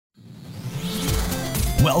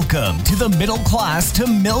Welcome to the Middle Class to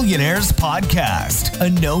Millionaires podcast, a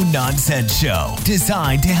no-nonsense show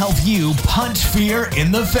designed to help you punch fear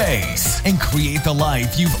in the face and create the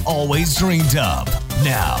life you've always dreamed of.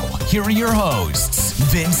 Now, here are your hosts,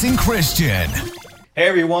 Vince and Christian. Hey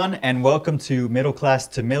everyone, and welcome to Middle Class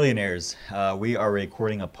to Millionaires. We are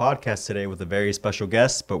recording a podcast today with a very special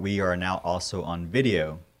guest, but we are now also on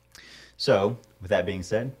video. So, with that being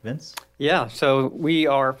said, Vince? Yeah, so we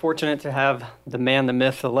are fortunate to have the man, the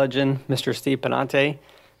myth, the legend, Mr. Steve Pennante.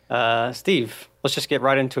 Steve, let's just get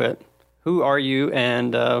right into it. Who are you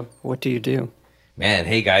and what do you do? Man,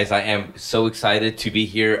 hey guys, I am so excited to be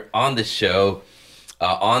here on the show,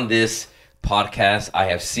 on this podcast. I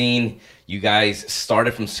have seen you guys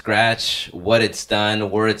started from scratch, what it's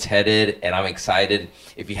done, where it's headed, and I'm excited.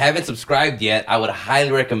 If you haven't subscribed yet, I would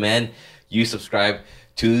highly recommend you subscribe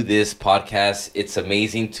to this podcast. It's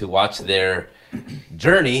amazing to watch their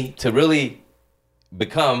journey to really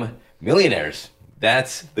become millionaires.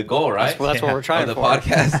 That's the goal, right? That's what we're trying of the for.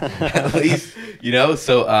 podcast, at least, you know.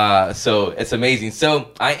 So it's amazing.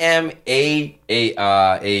 So I am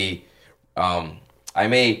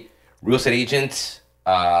I'm a real estate agent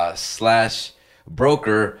slash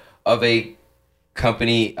broker of a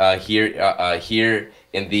company here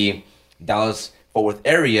in the Dallas Fort Worth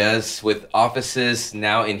areas, with offices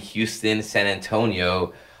now in Houston, San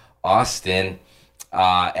Antonio, Austin,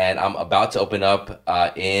 and I'm about to open up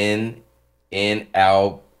in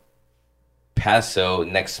El Paso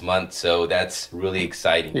next month. So that's really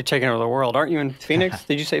exciting. You're taking over the world. Aren't you in Phoenix?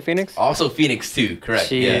 Did you say Phoenix? Also Phoenix too, correct?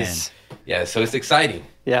 Jeez. Yeah. So it's exciting.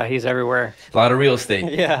 Yeah, he's everywhere. A lot of real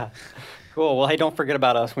estate. Yeah. Cool. Well, hey, don't forget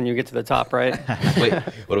about us when you get to the top, right? Wait,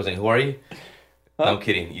 what was I saying? Who are you? No, I'm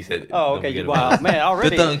kidding. You said. Oh, okay. Wow, man,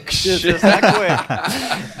 already. Just that quick.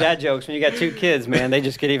 Dad jokes. When you got two kids, man, they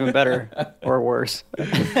just get even better or worse.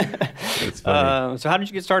 It's funny. So how did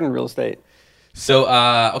you get started in real estate? So,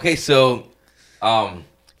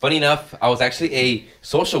 funny enough, I was actually a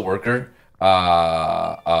social worker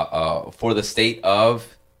for the state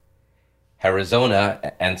of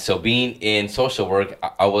Arizona. And so being in social work,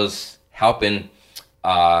 I was helping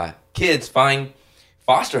kids find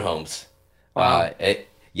foster homes. Wow.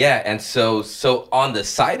 And so on the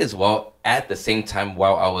side as well, at the same time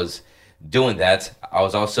while I was doing that, I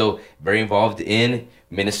was also very involved in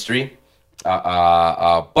ministry.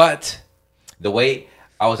 But the way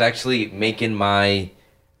I was actually making my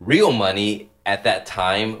real money at that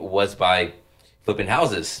time was by flipping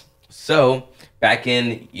houses. So back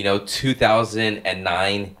in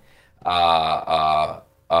 2009,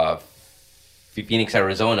 Phoenix,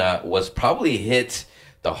 Arizona was probably hit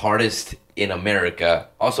the hardest in America.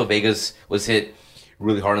 Also, Vegas was hit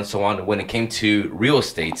really hard and so on when it came to real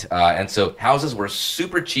estate. And so houses were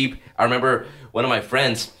super cheap. I remember one of my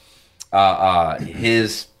friends,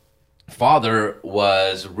 his father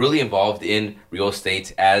was really involved in real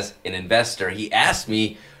estate as an investor. He asked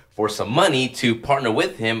me for some money to partner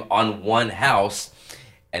with him on one house.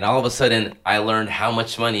 And all of a sudden, I learned how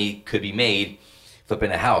much money could be made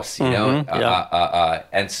flipping a house, you know? Yeah.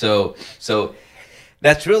 And so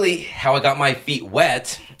that's really how I got my feet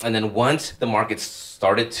wet. And then once the market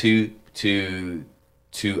started to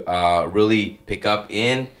really pick up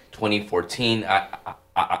in 2014, I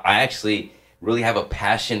actually really have a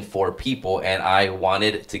passion for people, and I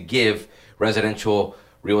wanted to give residential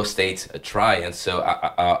real estate a try. And so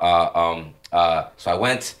I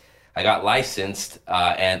got licensed,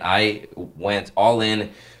 and I went all in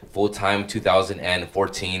full-time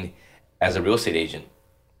 2014 as a real estate agent.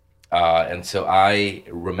 And so I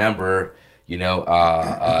remember,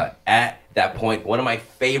 at that point, one of my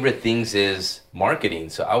favorite things is marketing.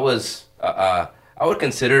 So I would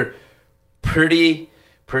consider pretty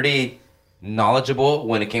knowledgeable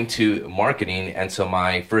when it came to marketing. And so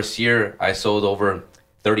my first year, I sold over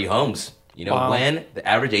 30 homes. Wow. When the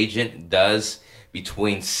average agent does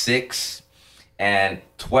between 6 and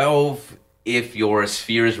 12, if your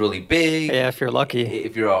sphere is really big. Yeah, if you're lucky.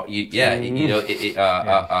 If you're, if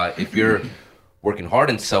you're working hard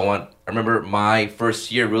and so on. I remember my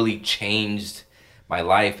first year really changed my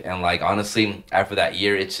life, and honestly, after that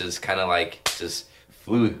year, it's just kind of just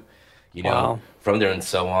flew, Wow. from there and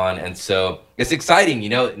so on. And so it's exciting,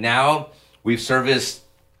 now we've serviced,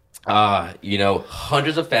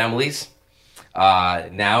 hundreds of families.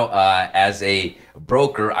 Now, as a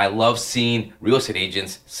broker, I love seeing real estate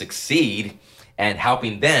agents succeed and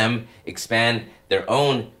helping them expand their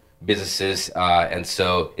own businesses. And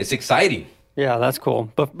so it's exciting. Yeah, that's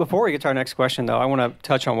cool. But before we get to our next question, though, I want to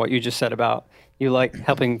touch on what you just said about, You like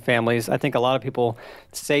helping families. I think a lot of people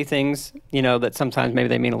say things, that sometimes maybe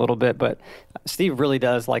they mean a little bit, but Steve really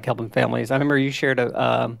does like helping families. I remember you shared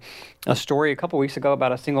a story a couple weeks ago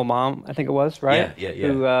about a single mom, I think it was, right? Yeah.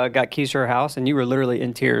 Who got keys to her house, and you were literally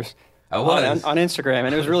in tears. I was. On Instagram,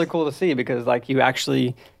 and it was really cool to see because like you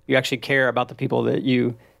actually care about the people that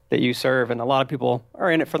you serve, and a lot of people are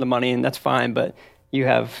in it for the money, and that's fine, but you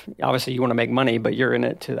have, obviously you want to make money, but you're in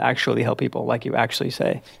it to actually help people, like you actually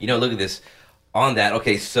say. Look at this. On that,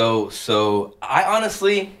 okay, so I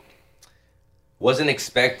honestly wasn't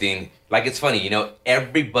expecting, like, it's funny,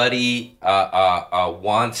 everybody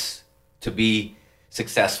wants to be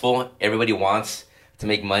successful. Everybody wants to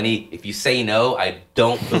make money. If you say no, I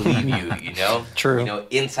don't believe you, True.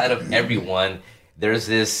 Inside of everyone, there's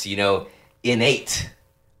this, innate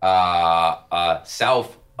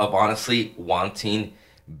self of honestly wanting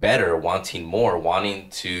better, wanting more, wanting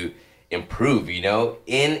to improve,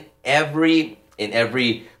 in every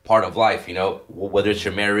part of life, whether it's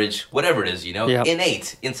your marriage, whatever it is,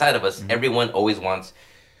 innate inside of us. Everyone always wants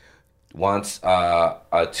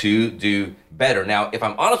to do better. Now, if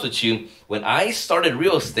I'm honest with you, when I started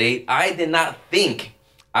real estate, I did not think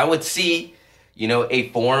I would see, a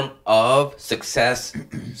form of success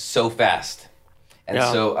so fast. And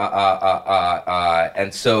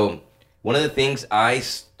so one of the things I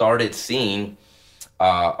started seeing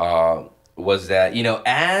was that,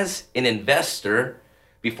 as an investor,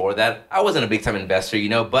 before that, I wasn't a big time investor,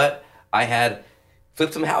 but I had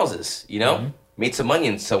flipped some houses, made some money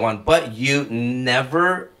and so on. But you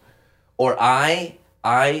never, or I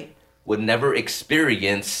would never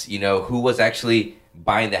experience, who was actually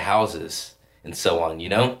buying the houses and so on,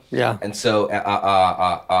 Yeah.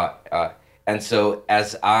 And so,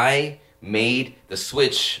 as I made the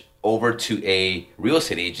switch over to a real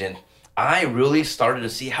estate agent, I really started to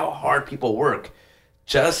see how hard people work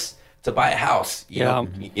just to buy a house. You know,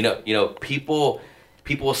 people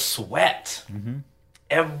sweat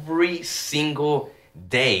every single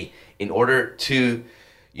day in order to,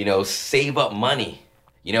 save up money.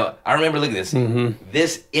 I remember, look at this.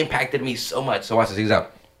 This impacted me so much. So watch this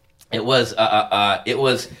out. It was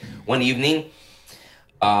one evening.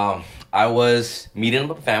 I was meeting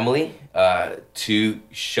with a family to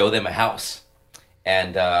show them a house.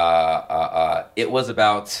 And it was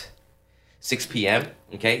about 6 p.m.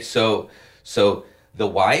 Okay, so the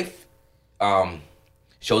wife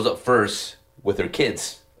shows up first with her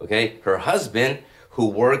kids. Okay, her husband, who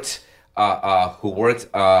worked as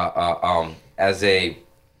a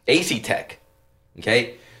AC tech,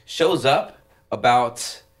 okay, shows up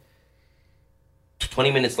about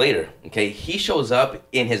 20 minutes later. Okay, he shows up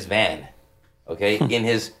in his van, okay, in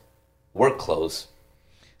his work clothes,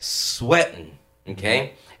 sweating.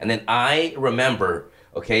 Okay, and then I remember,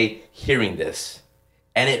 okay, hearing this,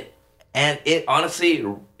 and it honestly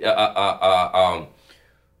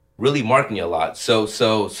really marked me a lot. So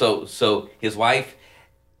his wife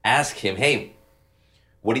asked him, "Hey,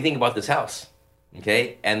 what do you think about this house?"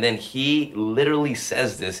 Okay, and then he literally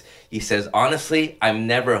says this. He says, "Honestly, I'm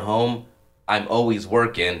never home. I'm always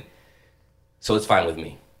working, so it's fine with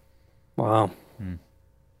me." Wow.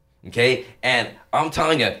 Okay, and I'm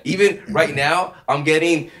telling you, even right now, I'm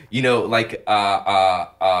getting,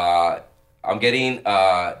 I'm getting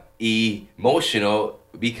emotional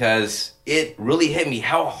because it really hit me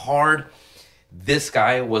how hard this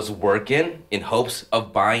guy was working in hopes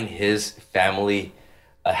of buying his family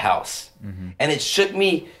a house. And it shook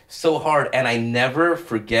me so hard, and I never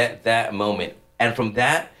forget that moment. And from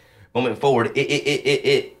that moment forward,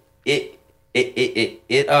 it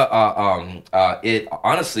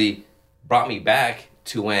honestly brought me back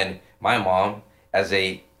to when my mom, as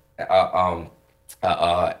a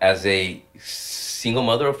single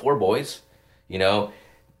mother of 4 boys, I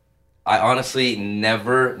honestly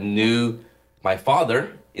never knew my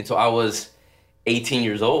father until I was 18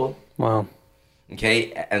 years old. Wow.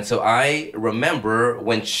 Okay, and so I remember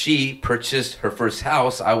when she purchased her first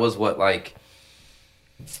house, I was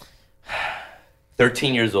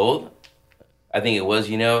 13 years old, I think it was,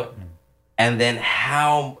 and then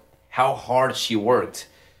how hard she worked,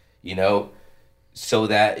 so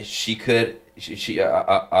that she could,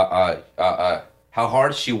 how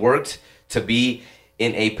hard she worked to be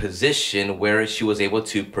in a position where she was able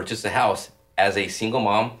to purchase a house as a single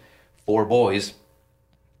mom, 4 boys.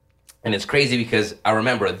 And it's crazy because I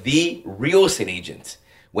remember the real estate agent,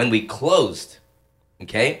 when we closed,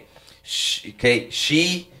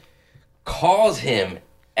 she calls him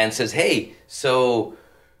and says, "Hey, so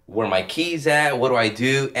where are my keys at? What do I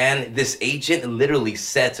do?" And this agent literally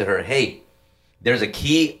said to her, "Hey, there's a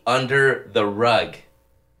key under the rug."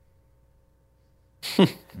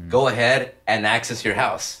 go ahead and access your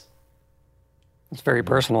house. It's very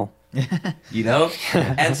personal. You know?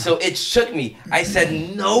 And so it shook me. I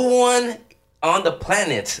said, no one on the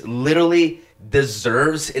planet literally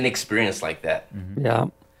deserves an experience like that. Yeah.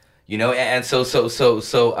 You know, and so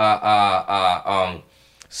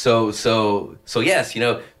yes, you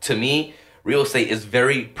know, to me, real estate is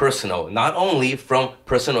very personal, not only from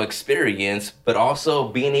personal experience, but also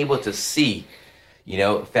being able to see, you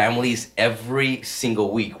know, families every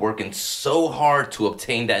single week working so hard to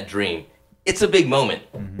obtain that dream. It's a big moment.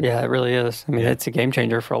 Yeah, it really is. I mean, it's a game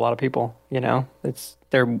changer for a lot of people, you know.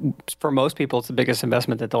 For most people, it's the biggest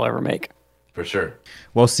investment that they'll ever make. For sure.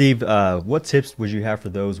 Well, Steve, what tips would you have for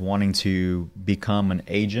those wanting to become an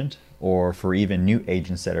agent, or for even new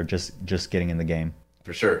agents that are just getting in the game?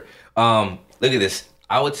 For sure. Look at this.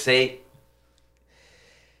 I would say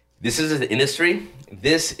this is an industry.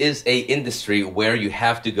 This is a industry where you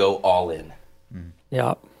have to go all in.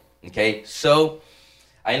 Yeah. Okay. So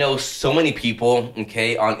I know so many people,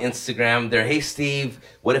 okay, on Instagram, they're, hey, Steve,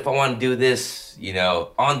 what if I want to do this, you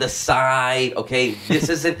know, on the side? Okay. This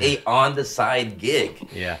isn't a on the side gig.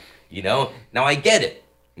 Yeah. You know, now I get it.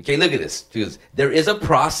 Okay. Look at this. Because there is a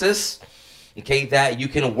process, okay, that you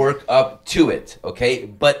can work up to it, okay?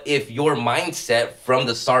 But if your mindset from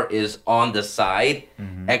the start is on the side,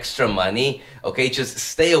 extra money, okay, just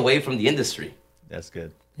stay away from the industry. That's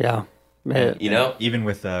good. Yeah. You know? Even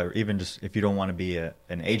with, even just if you don't want to be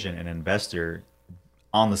an agent, an investor,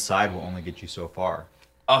 on the side will only get you so far.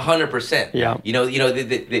 100%. Yeah. You know,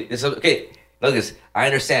 this, okay, look at this. I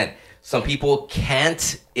understand. Some people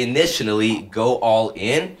can't initially go all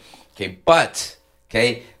in, okay, but,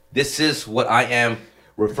 okay, this is what I am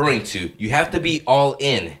referring to. You have to be all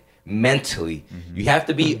in mentally. You have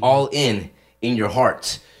to be all in your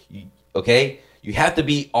heart. Okay? You have to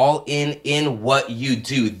be all in what you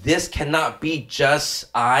do. This cannot be just,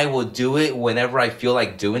 I will do it whenever I feel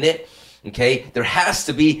like doing it. Okay? There has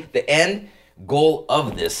to be the end goal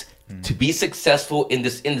of this. To be successful in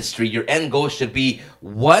this industry, your end goal should be,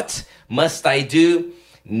 what must I do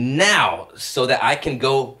now so that I can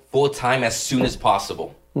go full time as soon as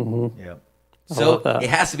possible? Yeah. So it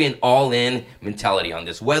has to be an all-in mentality on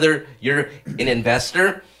this. Whether you're an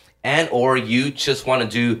investor and or you just want to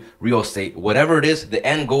do real estate, whatever it is, the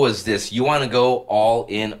end goal is this. You want to go all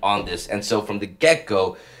in on this. And so from the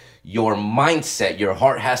get-go, your mindset, your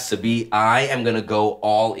heart has to be, I am going to go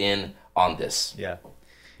all in on this. Yeah.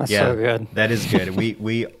 That's so good. That is good.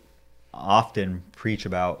 We often preach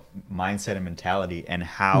about mindset and mentality and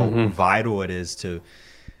how vital it is to,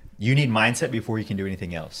 you need mindset before you can do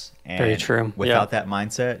anything else. And Very true. without that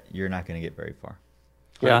mindset, you're not going to get very far.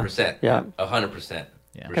 100%. Yeah. 100%.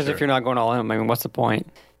 Yeah. Because if you're not going all in, I mean, what's the point?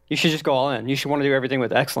 You should just go all in. You should want to do everything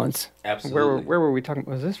with excellence. Absolutely. Where were we talking?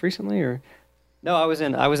 Was this recently or? No, I was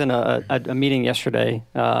in a meeting yesterday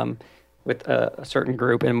with a certain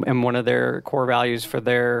group, and one of their core values for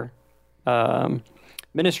their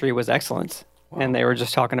ministry was excellence. Wow. And they were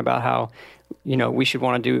just talking about how, you know, we should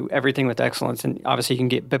want to do everything with excellence, and obviously you can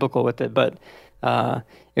get biblical with it, but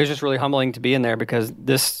it was just really humbling to be in there because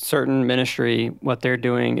this certain ministry, what they're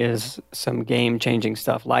doing is some game-changing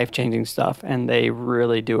stuff, life-changing stuff, and they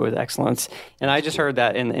really do it with excellence. And I just heard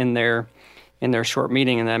that in their short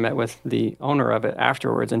meeting, and I met with the owner of it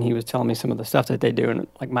afterwards, and he was telling me some of the stuff that they do, and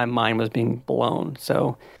like my mind was being blown.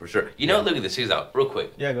 So for sure. You know, look at this. Here's out real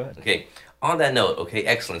quick. Yeah, go ahead. Okay. On that note, okay,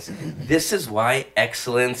 excellence. This is why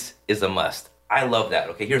excellence is a must. I love that.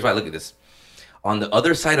 Okay, here's why. Look at this. On the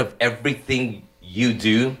other side of everything you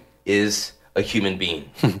do is a human being.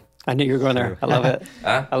 I knew you were going there. I love it.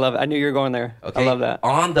 Huh? I love it. I knew you were going there. Okay. I love that.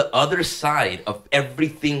 On the other side of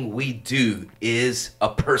everything we do is a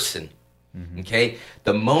person. Okay?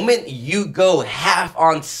 The moment you go half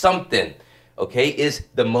on something, okay, is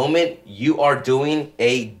the moment you are doing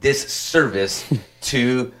a disservice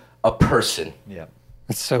to a person. Yeah.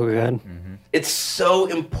 That's so good. It's so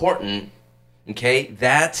important, okay,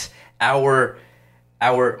 that our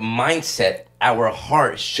mindset, our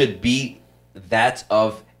heart should be that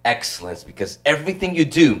of excellence, because everything you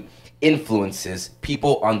do influences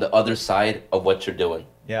people on the other side of what you're doing.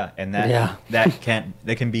 Yeah, and that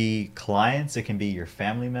can be clients, it can be your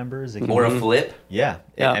family members, it can Or be, a flip. yeah.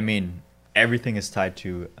 Yeah. I mean, everything is tied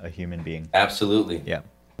to a human being. Absolutely. Yeah.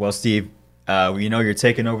 Well, Steve, you know you're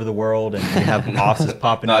taking over the world, and you have offices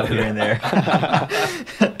popping up here and there.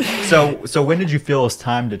 So when did you feel it's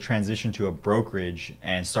time to transition to a brokerage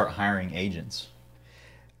and start hiring agents?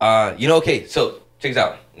 You know, okay, so check this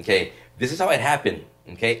out. Okay, this is how it happened.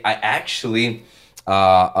 Okay, I actually,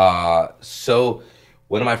 so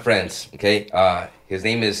one of my friends, okay, his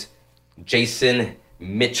name is Jason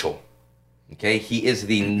Mitchell. Okay, he is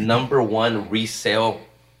the #1 resale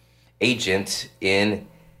agent in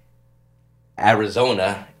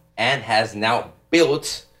Arizona and has now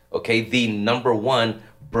built, okay, the #1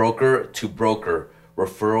 broker to broker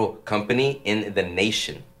referral company in the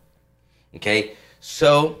nation. Okay,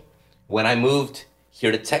 so when I moved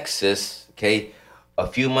here to Texas, okay, a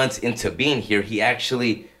few months into being here, he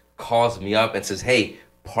actually calls me up and says, hey,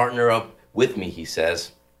 partner up with me, he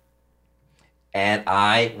says, and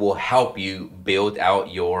I will help you build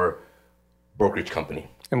out your brokerage company.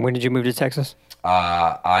 And when did you move to Texas?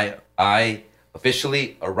 I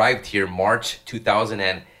officially arrived here March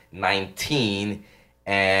 2019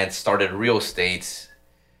 and started real estate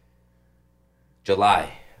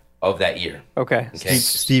July of that year. Okay.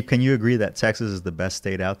 Steve, can you agree that Texas is the best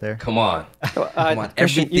state out there? Come on. Come on.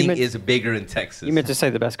 Christian, Everything is bigger in Texas. You meant to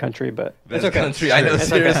say the best country, but Best it's okay. country. I know, It's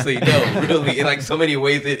seriously. No, really. In like so many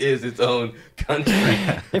ways, it is its own country.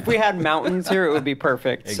 If we had mountains here, it would be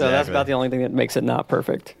perfect. So that's Exactly. about the only thing that makes it not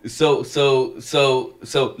perfect. So look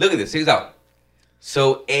at this. Check this out.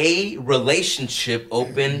 So a relationship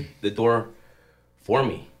opened the door for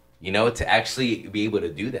me, to actually be able to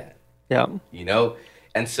do that, Yeah.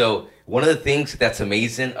 And so one of the things that's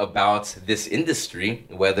amazing about this industry,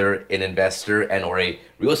 whether an investor and or a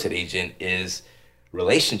real estate agent, is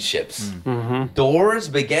relationships. Doors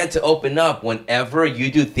began to open up whenever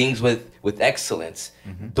you do things with excellence.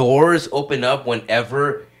 Doors open up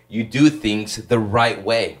whenever you do things the right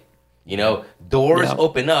way. Doors Yeah.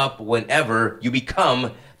 open up whenever you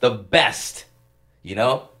become the best,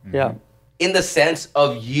 Yeah. in the sense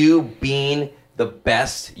of you being the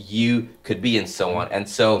best you could be and so on. And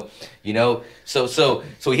so, so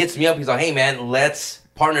he hits me up. He's like, hey man, let's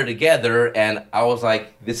partner together. And I was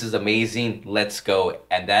like, this is amazing. Let's go.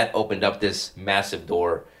 And that opened up this massive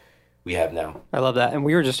door we have now. I love that. And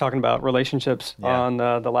we were just talking about relationships on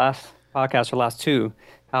the last podcast or last two,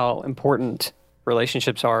 how important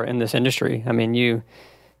relationships are in this industry. I mean, you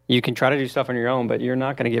can try to do stuff on your own, but you're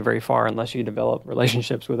not going to get very far unless you develop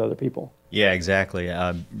relationships with other people. Yeah, exactly.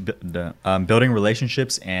 Building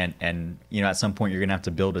relationships and at some point you're gonna have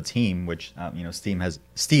to build a team, which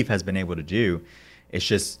Steve has been able to do.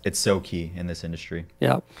 It's so key in this industry.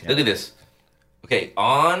 Yeah. Look at this. Okay,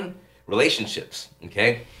 on relationships.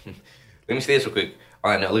 Okay, let me say this real quick.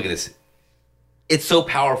 All right, now look at this. It's so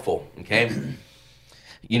powerful. Okay,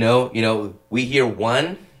 we hear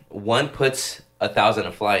one puts 1,000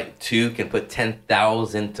 to flight. 2 can put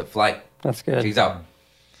 10,000 to flight. That's good. Check this out.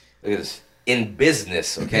 Look at this. In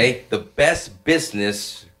business, okay, the best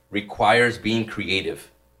business requires being creative.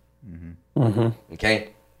 Okay.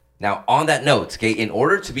 Now, on that note, okay, in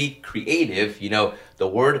order to be creative, the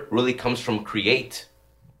word really comes from create,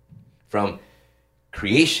 from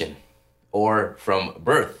creation, or from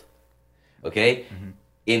birth. Okay.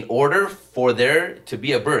 In order for there to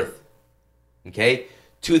be a birth, okay,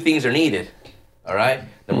 2 things are needed. All right.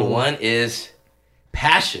 Number 1 is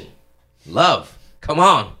passion, love. Come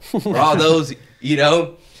on, for all those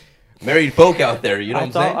married folk out there. You know what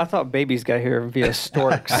I'm saying? I thought babies got here via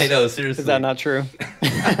storks. I know, seriously. Is that not true?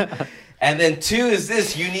 And then 2 is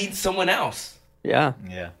this: you need someone else. Yeah.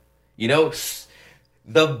 Yeah.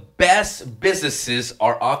 The best businesses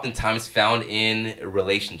are oftentimes found in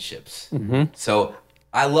relationships. So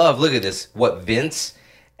I love. Look at this. What Vince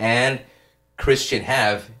and Christian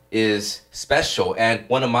have is special, and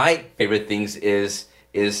one of my favorite things is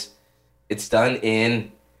it's done in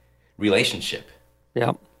relationship.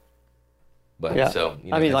 Yeah. But Yeah. so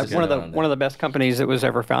I mean, that's like just one of the best companies that was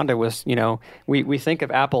ever founded was, we think of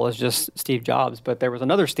Apple as just Steve Jobs, but there was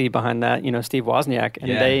another Steve behind that, Steve Wozniak, and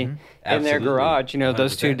Yeah. they in their Absolutely. garage,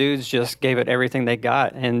 those 2 100%. dudes just gave it everything they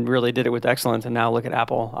got and really did it with excellence. And now look at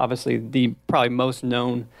Apple, obviously the probably most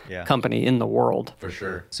known Yeah. company in the world. for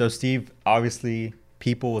sure. So Steve, obviously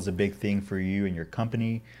people is a big thing for you and your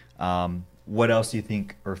company. What else do you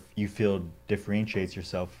think or you feel differentiates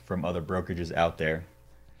yourself from other brokerages out there?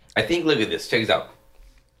 I think, look at this. Check this out.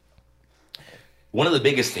 One of the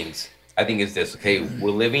biggest things I think is this. Okay, we're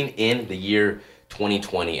living in the year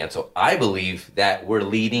 2020, and so I believe that we're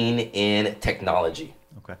leading in technology.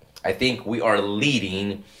 Okay. I think we are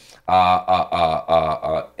leading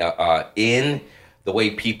in the way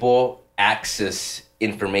people access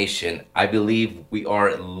information. I believe we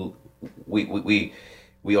are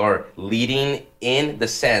we are leading in the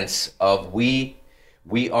sense of we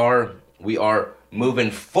are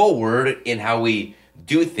moving forward in how we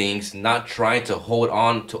do things, not trying to hold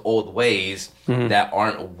on to old ways that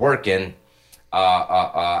aren't working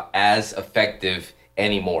as effective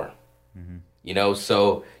anymore.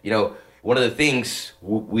 So one of the things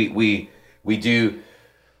we do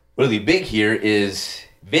really big here is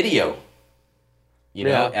video. You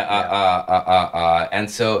know, and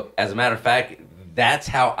so as a matter of fact, that's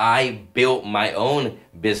how I built my own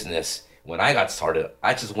business. When I got started,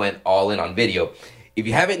 I just went all in on video. If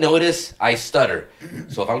you haven't noticed, I stutter.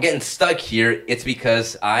 So if I'm getting stuck here, it's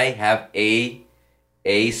because I have a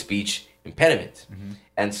speech impediment.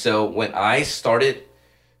 And so when I started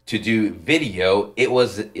to do video, it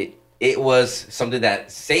was something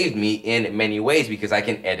that saved me in many ways because I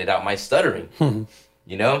can edit out my stuttering.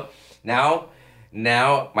 You know, now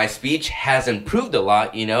my speech has improved a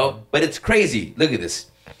lot, you know, but it's crazy. Look at this.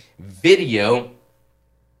 Video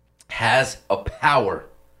has a power,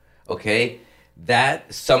 okay,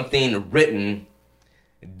 that something written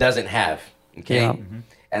doesn't have, okay? Yeah.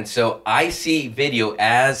 And so I see video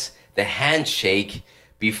as the handshake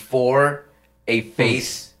before a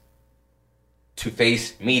face-to-face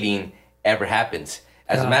meeting ever happens.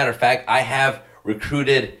 As a matter of fact, I have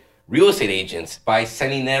recruited real estate agents by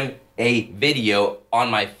sending them a video on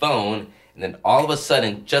my phone, and then all of a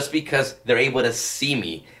sudden, just because they're able to see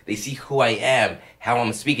me, they see who I am, how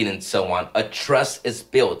I'm speaking, and so on, a trust is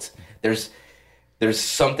built. There's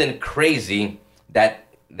something crazy that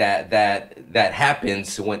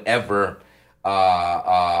happens whenever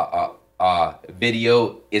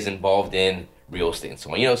video is involved in real estate and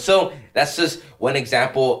so on. You know, so that's just one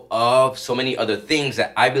example of so many other things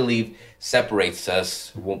that I believe separates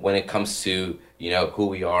us when it comes to, you know, who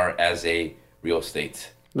we are as a real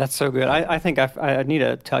estate. That's so good. I think I need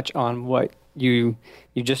to touch on what you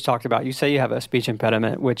just talked about. You say you have a speech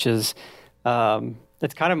impediment, which is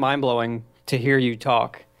it's kind of mind-blowing to hear you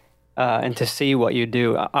talk and to see what you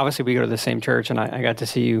do. Obviously, we go to the same church, and I got to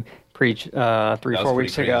see you preach 3-4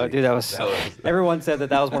 weeks ago. Dude, that was everyone said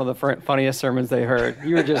that was one of the funniest sermons they heard.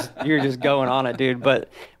 You were just going on it, dude. But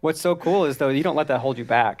what's so cool is, though, you don't let that hold you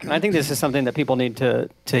back. And I think this is something that people need to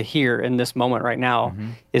hear in this moment right now.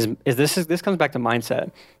 Is this comes back to mindset.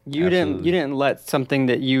 You didn't let something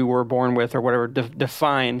that you were born with or whatever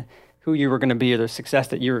define who you were going to be or the success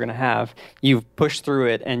that you were going to have. You've pushed through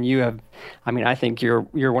it, and you have. I mean, I think you're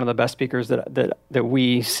one of the best speakers that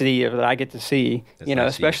we see or that I get to see. That's you know,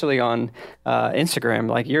 nice, especially on Instagram.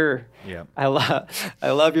 Like I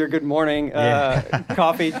love your good morning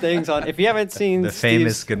coffee things on. If you haven't seen the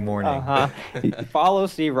famous good morning, follow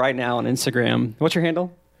Steve right now on Instagram. What's your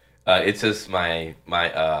handle? It's just my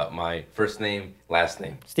first name, last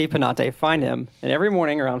name. Steve Penate. Find him, and every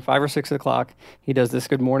morning around 5 or 6 o'clock, he does this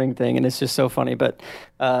good morning thing, and it's just so funny. But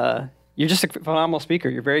you're just a phenomenal speaker.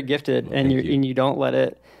 You're very gifted, and you don't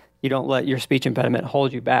let your speech impediment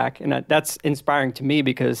hold you back, and that's inspiring to me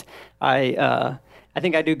because I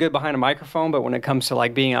think I do good behind a microphone, but when it comes to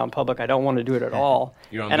like being out in public, I don't want to do it at all.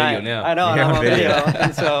 You're on video now. I know, I'm on video,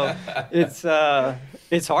 and so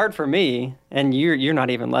it's hard for me, and you're not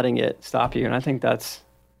even letting it stop you, and I think that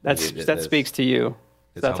speaks to you.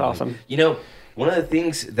 That's awesome. You know, one of the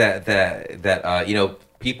things that you know,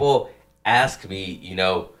 people ask me, you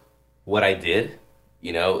know, what I did,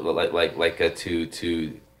 you know, like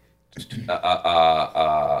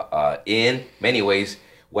in many ways,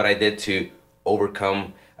 what I did to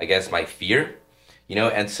overcome, I guess, my fear, you know,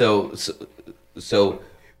 and so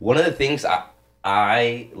one of the things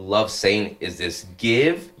I love saying is this: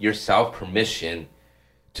 give yourself permission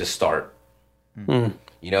to start. You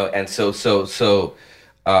know, and so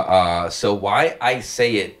why I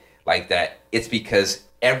say it like that, it's because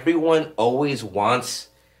everyone always wants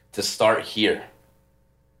to start here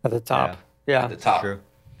at the top. Yeah. At the top. True.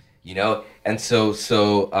 You know, and so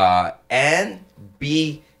and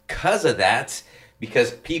because of that,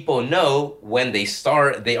 because people know when they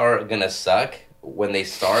start, they are gonna suck. When they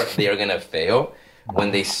start, they are gonna fail.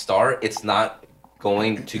 When they start, it's not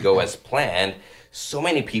going to go as planned. So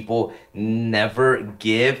many people never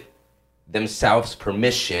give themselves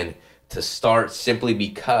permission to start simply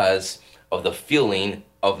because of the feeling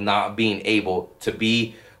of not being able to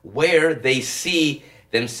be where they see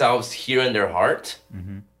themselves here in their heart.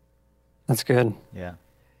 That's good. Yeah.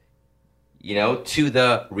 You know, to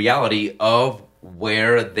the reality of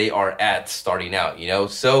where they are at starting out, you know?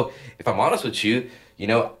 So if I'm honest with you, you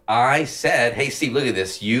know, I said, hey, Steve, look at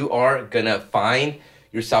this. You are going to find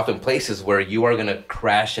yourself in places where you are going to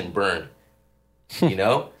crash and burn, you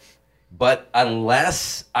know? But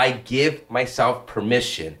unless I give myself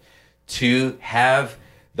permission to have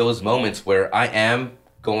those moments where I am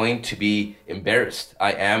going to be embarrassed,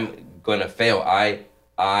 I am going to fail,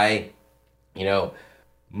 I, you know,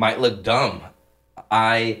 might look dumb,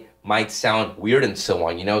 I might sound weird and so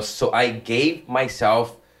on, you know? So I gave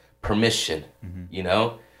myself permission, you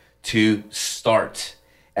know, to start.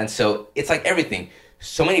 And so it's like everything.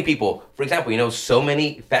 So many people, for example, you know, so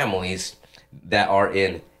many families that are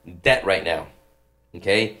in debt right now,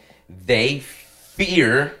 okay, they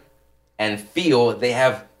fear and feel they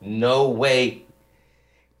have no way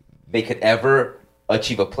they could ever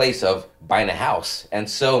achieve a place of buying a house. And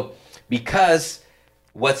so because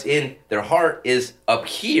what's in their heart is up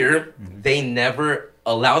here, they never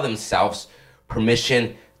allow themselves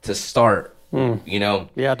permission to start, you know,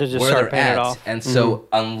 Yeah, to just where start they're paying it at. off. And so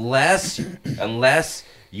unless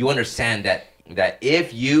you understand that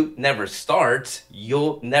if you never start,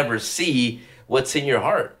 you'll never see what's in your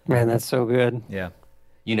heart, Man, that's so good. Yeah.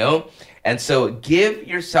 you know? And so give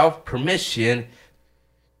yourself permission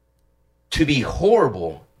to be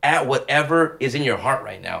horrible at whatever is in your heart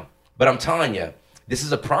right now. But I'm telling you, this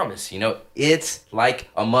is a promise, you know? It's like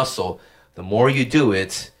a muscle. The more you do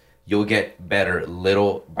it, you'll get better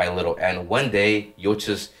little by little. And one day you'll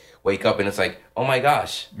just wake up and it's like, oh my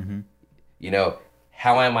gosh, you know,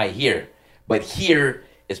 how am I here? But here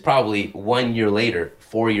is probably 1 year later,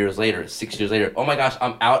 4 years later, 6 years later. Oh my gosh,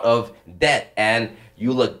 I'm out of debt. And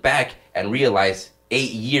you look back and realize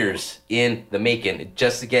 8 years in the making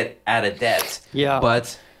just to get out of debt. Yeah.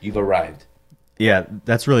 But you've arrived. Yeah,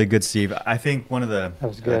 that's really good, Steve. I think one of the That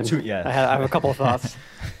was good. yeah, I have a couple of thoughts.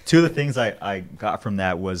 two of the things I got from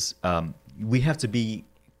that was we have to be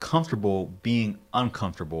comfortable being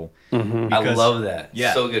uncomfortable. I Because- love that.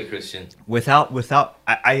 Yeah. So good, Christian. without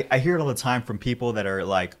I hear it all the time from people that are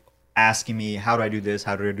like asking me, how do I do this,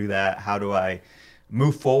 how do I do that, how do I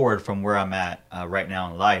move forward from where I'm at right now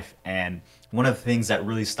in life. And one of the things that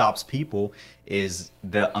really stops people is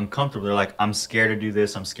the uncomfortable. They're like, I'm scared to do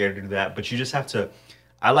this, I'm scared to do that. But you just have to,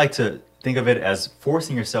 I like to think of it as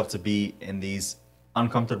forcing yourself to be in these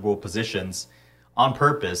uncomfortable positions on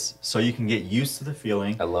purpose so you can get used to the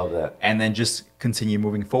feeling. I love that. And then just continue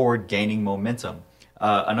moving forward, gaining momentum.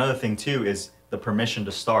 Another thing too is the permission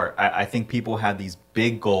to start. I think people have these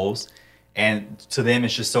big goals, and to them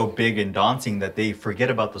it's just so big and daunting that they forget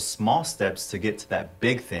about the small steps to get to that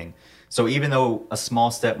big thing. So even though a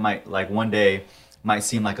small step might, like one day, might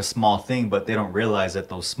seem like a small thing, but they don't realize that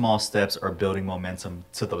those small steps are building momentum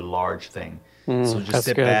to the large thing. So just that's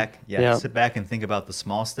sit good. back, Yeah. sit back and think about the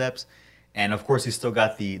small steps. And of course, you still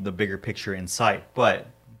got the bigger picture in sight, but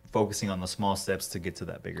focusing on the small steps to get to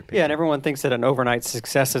that bigger picture. Yeah, and everyone thinks that an overnight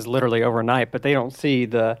success is literally overnight, but they don't see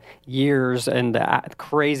the years and the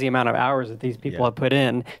crazy amount of hours that these people Yeah. have put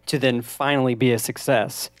in to then finally be a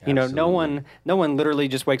success. You know, no one literally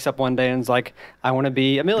just wakes up one day and is like, I want to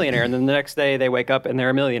be a millionaire, and then the next day they wake up and they're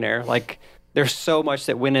a millionaire. Like, there's so much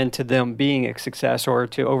that went into them being a success or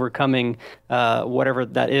to overcoming whatever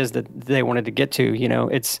that is that they wanted to get to. You know,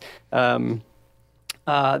 it's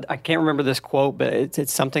I can't remember this quote, but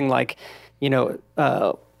it's something like, you know,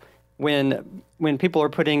 when people are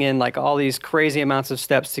putting in like all these crazy amounts of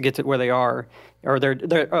steps to get to where they are, or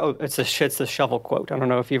it's the shovel quote. I don't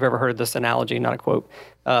know if you've ever heard this analogy, not a quote.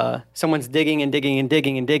 Someone's digging and digging and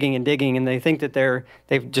digging and digging and digging, and they think that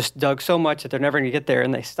they've just dug so much that they're never going to get there,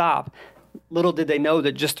 and they stop. Little did they know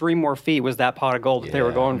that just 3 more feet was that pot of gold that they were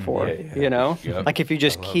Yeah. going for. Yeah. You know, Yep. like if you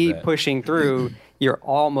just I love keep that. pushing through, you're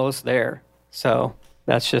almost there. So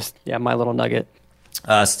that's just my little nugget.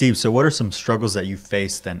 Steve, so what are some struggles that you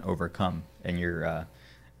faced and overcome in your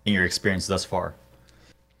experience thus far?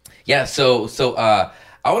 Yeah, so I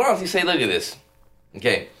would honestly say, look at this.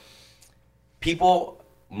 Okay. People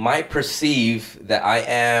might perceive that I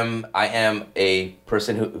am a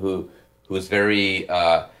person who's very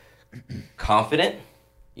confident,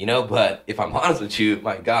 you know, but if I'm honest with you,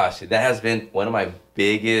 my gosh, that has been one of my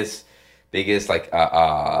biggest like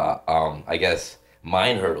I guess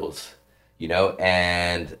mind hurdles, you know,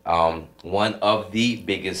 and one of the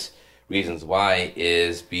biggest reasons why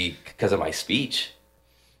is because of my speech,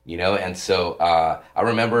 you know. And so I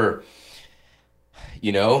remember,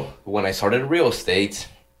 you know, when I started real estate,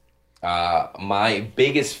 my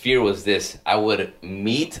biggest fear was this: I would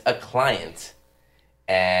meet a client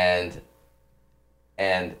and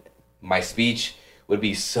my speech would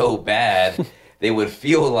be so bad they would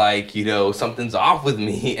feel like, you know, something's off with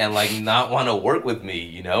me and like not want to work with me,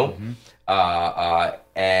 you know.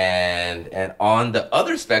 And on the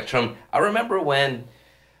other spectrum, I remember when,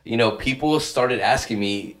 you know, people started asking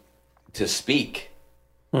me to speak,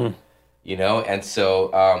 you know. And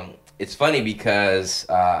so it's funny because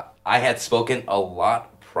I had spoken a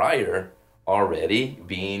lot prior already,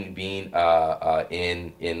 being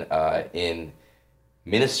in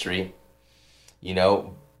ministry, you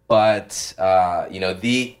know. But you know,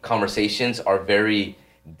 the conversations are very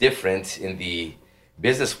different in the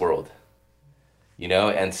business world, you know.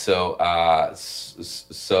 And so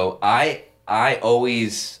so I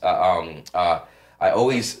always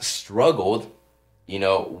struggled, you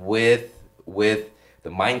know, with the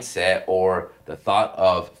mindset or the thought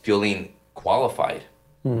of feeling qualified.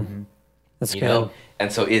 That's You good. know,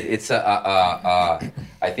 and so it's I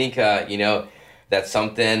think that's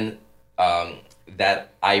something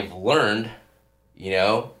that I've learned,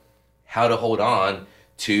 how to hold on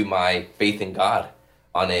to my faith in God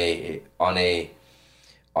on a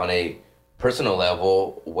personal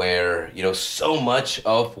level, where so much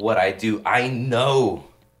of what I do, I know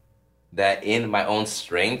that in my own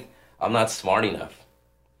strength I'm not smart enough.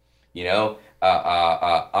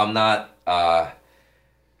 I'm not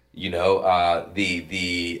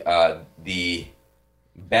the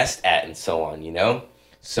best at, and so on.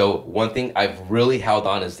 So one thing I've really held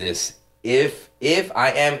on is this: if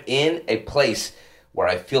I am in a place where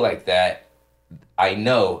I feel like that, I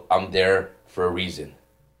know I'm there for a reason,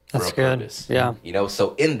 for That's a good. purpose. Yeah.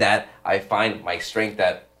 So in that, I find my strength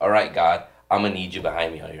that, all right, God, I'm gonna need you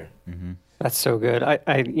behind me out here. That's so good.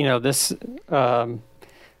 This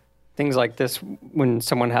things like this, when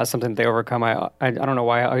someone has something they overcome, I don't know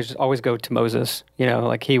why I always go to Moses.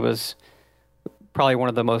 Like he was probably one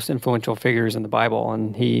of the most influential figures in the Bible,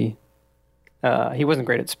 and he wasn't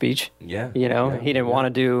great at speech. Yeah. He didn't want to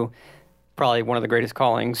do probably one of the greatest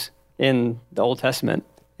callings in the Old Testament.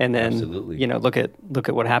 And then, Absolutely. look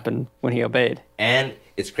at what happened when he obeyed. And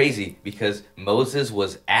it's crazy because Moses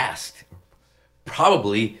was asked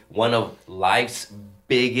probably one of life's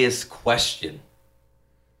biggest question.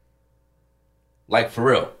 Like, for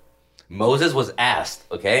real. Moses was asked,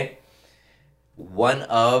 okay, one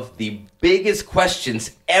of the biggest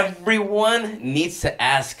questions everyone needs to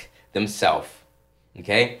ask themselves,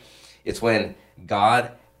 okay? It's when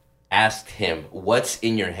God asked him, "What's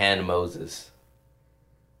in your hand, Moses?"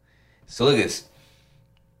 So look at this.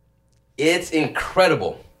 It's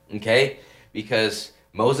incredible, okay? Because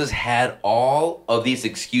Moses had all of these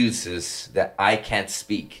excuses that I can't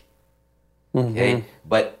speak, okay?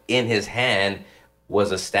 But in his hand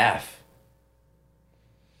was a staff,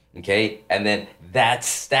 okay? And then that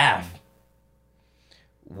staff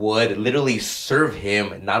would literally serve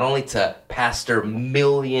him not only to pastor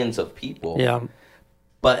millions of people, Yeah.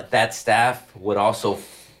 but that staff would also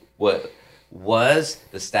was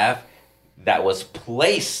the staff that was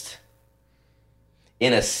placed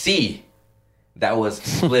in a sea that was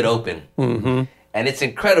split open. And it's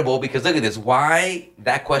incredible because look at this. Why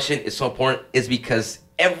that question is so important is because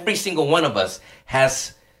every single one of us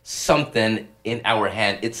has something in our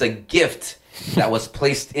hand. It's a gift that was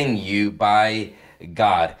placed in you by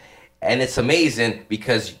God. And it's amazing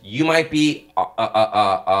because you might be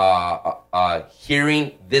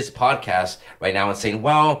hearing this podcast right now and saying,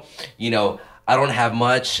 well, I don't have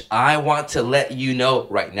much. I want to let you know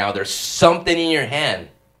right now there's something in your hand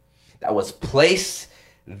that was placed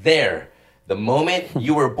there the moment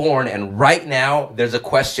you were born. And right now there's a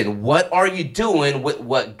question: what are you doing with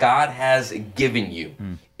what God has given you?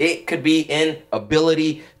 It could be in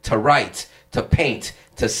ability to write, to paint,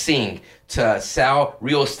 to sing, to sell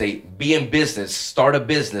real estate, be in business, start a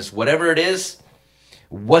business, whatever it is.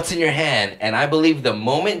 What's in your hand? And I believe the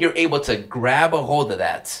moment you're able to grab a hold of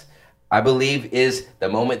that, I believe is the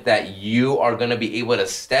moment that you are going to be able to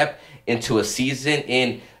step into a season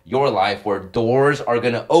in your life where doors are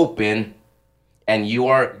going to open and you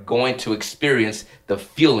are going to experience the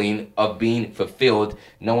feeling of being fulfilled,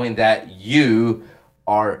 knowing that you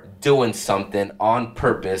are doing something on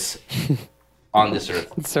purpose on this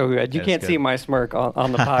earth. It's so good. You That's can't good. see my smirk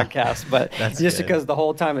on the podcast, but That's just good. because the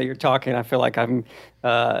whole time that you're talking, I feel like I'm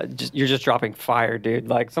you're just dropping fire, dude.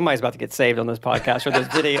 Like somebody's about to get saved on this podcast or this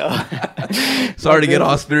video. Sorry to get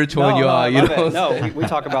all spiritual on you all. I You love know, it. No, we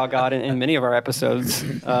talk about God in many of our episodes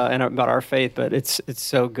and about our faith, but it's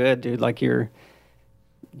so good, dude. Like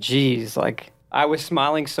like I was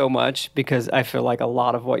smiling so much because I feel like a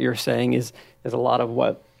lot of what you're saying is a lot of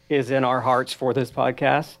what is in our hearts for this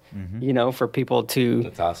podcast. For people to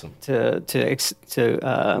That's awesome.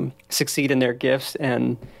 to succeed in their gifts.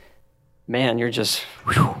 And man, you're just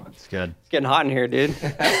It's good. it's getting hot in here, dude.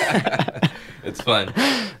 It's fun.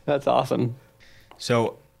 That's awesome.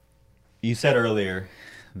 So, you said earlier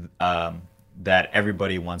that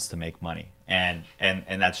everybody wants to make money, and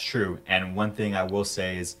that's true. And one thing I will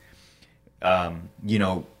say is,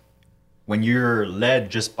 when you're led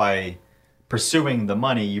just by pursuing the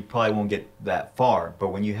money, you probably won't get that far. But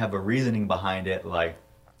when you have a reasoning behind it, like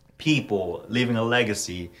people leaving a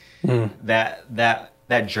legacy,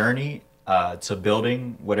 that journey to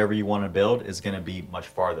building whatever you want to build is going to be much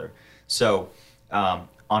farther. So,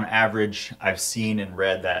 on average, I've seen and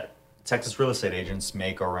read that Texas real estate agents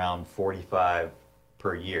make around 45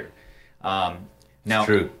 per year. Now,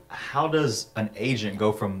 True. how does an agent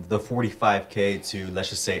go from the 45K to, let's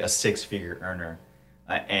just say, a six-figure earner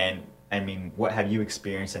And I mean, what have you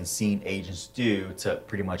experienced and seen agents do to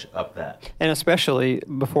pretty much up that? And especially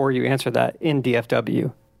before you answer that, in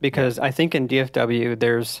DFW, because I think in DFW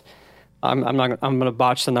there's, I'm going to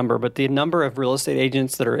botch the number, but the number of real estate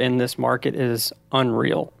agents that are in this market is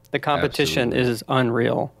unreal. The competition Absolutely. is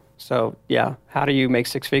unreal. So yeah, how do you make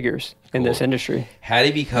six figures in this industry? How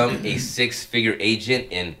to become a six-figure agent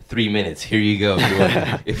in 3 minutes. Here you go.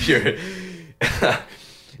 If you're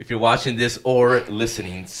if you're watching this or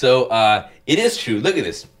listening. So it is true. Look at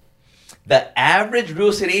this. The average real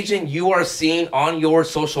estate agent you are seeing on your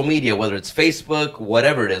social media, whether it's Facebook,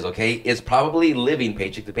 whatever it is, okay, is probably living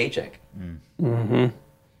paycheck to paycheck. Mm-hmm.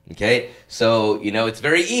 Okay, so it's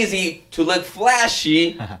very easy to look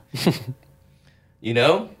flashy, but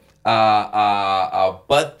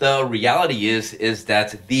the reality is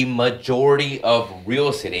that the majority of real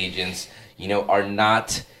estate agents, are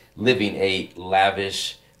not living a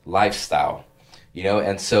lavish lifestyle,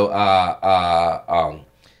 and so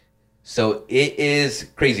so it is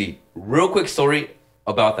crazy. Real quick story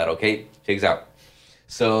about that, okay? Check this out.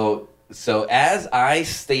 So as I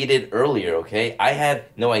stated earlier, okay, I had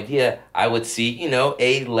no idea I would see,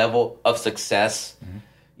 a level of success,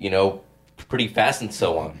 pretty fast and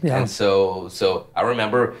so on. Yeah. And so I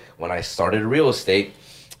remember when I started real estate,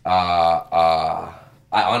 I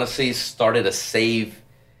honestly started to save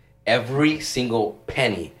every single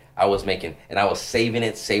penny I was making, and I was saving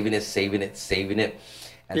it.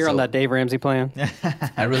 And You're on that Dave Ramsey plan.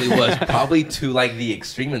 I really was, probably to like the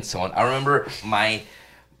extreme and so on. I remember my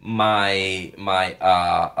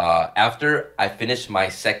after I finished my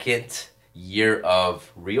second year of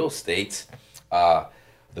real estate,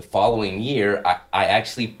 the following year I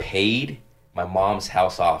actually paid my mom's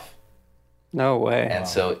house off. No way. And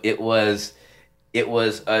so it was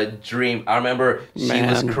a dream. I remember she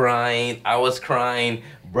was crying, I was crying,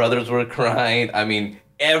 brothers were crying. I mean,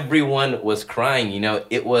 everyone was crying.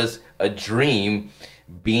 It was a dream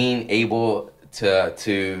being able to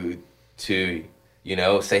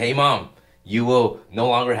say, hey mom, you will no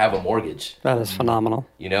longer have a mortgage. That is phenomenal.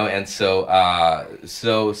 And so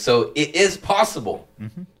so it is possible,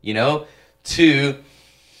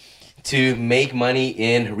 to make money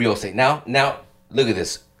in real estate. Now look at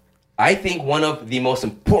this. I think one of the most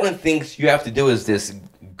important things you have to do is this: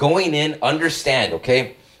 going in, understand,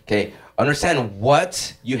 okay, understand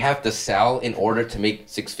what you have to sell in order to make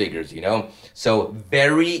six figures, So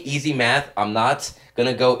very easy math. I'm not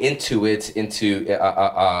gonna go into it, into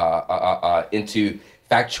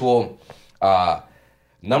factual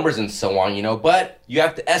numbers and so on, but you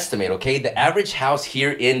have to estimate, okay? The average house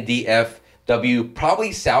here in DFW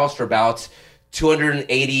probably sells for about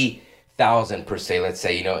 $280,000 per se, let's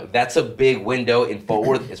say. That's a big window. In Fort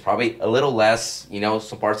Worth, it's probably a little less.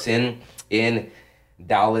 Some parts in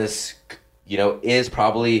Dallas, is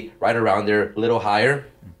probably right around there, a little higher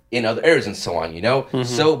in other areas and so on,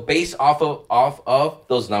 So based off of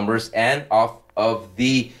those numbers and off of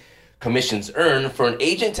the commissions earned, for an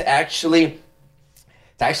agent to actually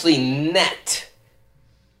net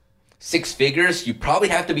six figures, you probably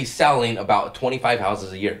have to be selling about 25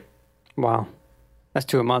 houses a year. Wow. That's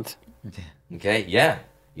 2 a month. Okay, yeah.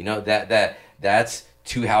 That's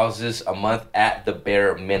 2 houses a month at the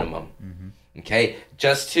bare minimum. Okay,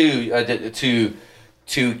 just to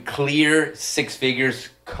clear six figures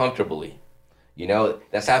comfortably.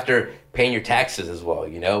 That's after paying your taxes as well.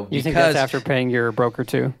 You think that's after paying your broker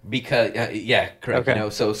too? Because yeah, correct. Okay.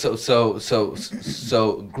 So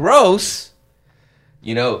gross.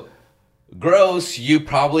 Gross, you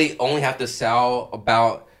probably only have to sell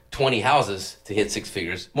about 20 houses to hit six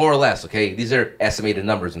figures, more or less. Okay, these are estimated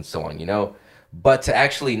numbers and so on. But to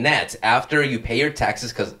actually net after you pay your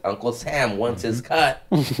taxes, because Uncle Sam wants his cut,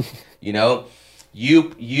 you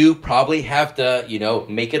probably have to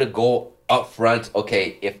make it a goal up front.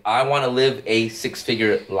 Okay, if I want to live a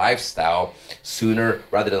six-figure lifestyle sooner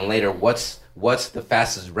rather than later, what's the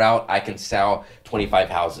fastest route I can sell 25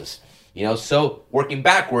 houses? So working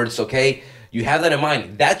backwards, okay, you have that in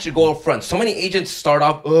mind. That's your goal up front. So many agents start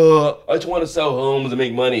off, I just want to sell homes and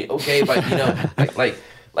make money. Okay, but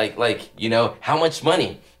how much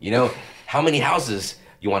money? How many houses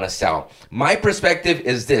you want to sell? My perspective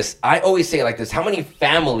is this. I always say it like this: how many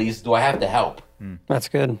families do I have to help? That's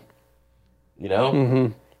good.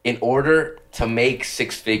 In order to make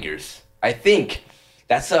six figures. I think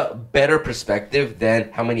that's a better perspective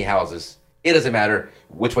than how many houses. It doesn't matter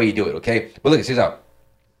which way you do it, okay? But look, here's out.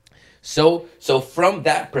 So from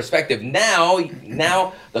that perspective, now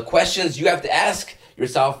the questions you have to ask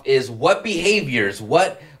yourself is: what behaviors,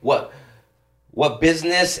 what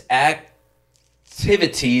business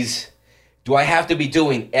activities do I have to be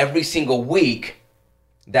doing every single week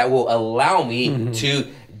that will allow me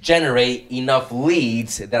to generate enough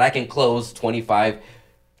leads that I can close 25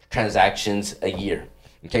 transactions a year.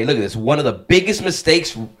 Okay, look at this. One of the biggest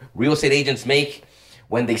mistakes real estate agents make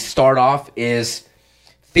when they start off is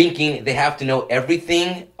thinking they have to know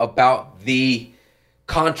everything about the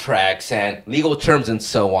contracts and legal terms and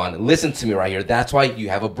so on. Listen to me right here. That's why you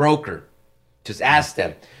have a broker. Just ask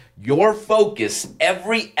them. Your focus,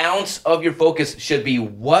 every ounce of your focus should be,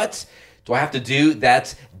 what do I have to do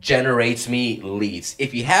that generates me leads?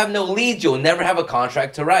 If you have no leads, you'll never have a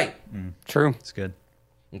contract to write. True. It's good.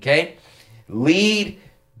 Okay? Lead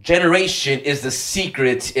generation is the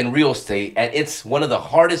secret in real estate, and it's one of the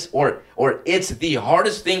hardest, or it's the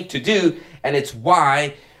hardest thing to do, and it's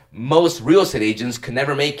why most real estate agents can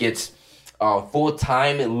never make it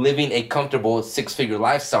full-time living a comfortable six-figure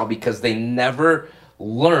lifestyle, because they never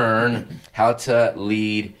learn how to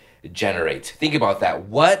lead generate. Think about that.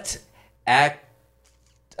 What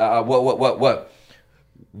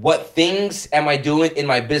things am I doing in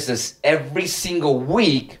my business every single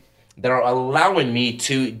week that are allowing me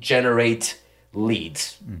to generate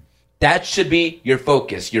leads? That should be your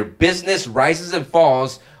focus. Your business rises and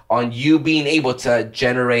falls on you being able to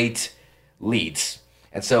generate leads.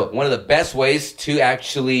 And so one of the best ways to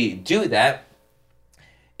actually do that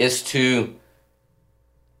is to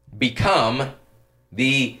become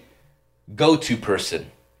the go-to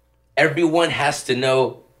person. Everyone has to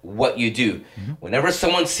know what you do. Whenever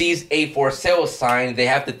someone sees a for sale sign, they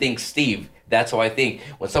have to think Steve. That's how I think.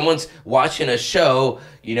 When someone's watching a show,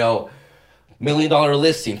 $1 million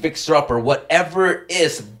listing, fixer up, or whatever it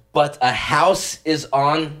is, but a house is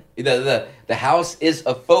on the house is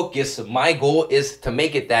a focus. My goal is to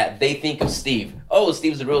make it that they think of Steve. Oh,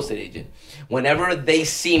 Steve's a real estate agent. Whenever they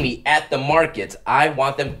see me at the market, I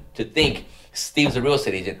want them to think Steve's a real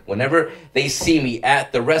estate agent. Whenever they see me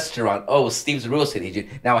at the restaurant, oh, Steve's a real estate agent.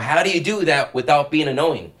 Now, how do you do that without being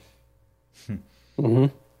annoying?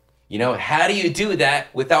 How do you do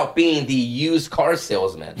that without being the used car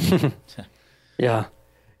salesman? Yeah.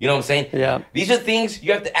 You know what I'm saying? Yeah. These are things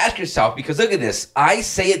you have to ask yourself, because look at this. I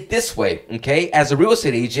say it this way, okay? As a real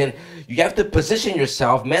estate agent, you have to position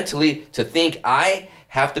yourself mentally to think, I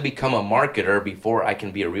have to become a marketer before I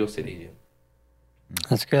can be a real estate agent.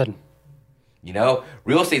 That's good.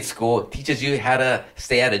 Real estate school teaches you how to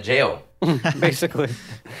stay out of jail. Basically.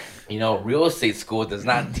 Real estate school does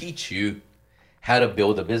not teach you how to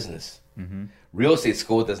build a business. Real estate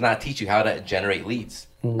school does not teach you how to generate leads.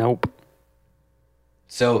 Nope.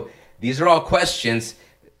 So these are all questions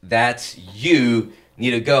that you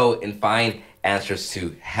need to go and find answers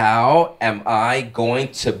to. How am I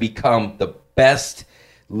going to become the best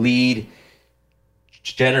lead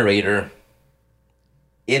generator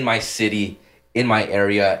in my city, in my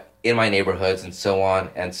area, in my neighborhoods, and so on?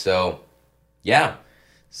 And so, yeah.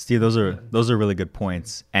 Steve, those are really good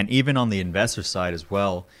points. And even on the investor side as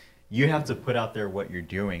well, you have to put out there what you're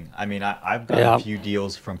doing. I mean, I've got a few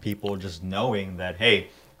deals from people just knowing that, hey,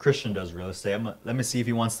 Christian does real estate. Let me see if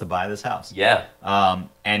he wants to buy this house. Yeah.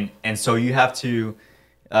 And so you have to,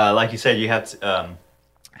 like you said, you have to,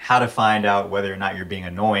 how to find out whether or not you're being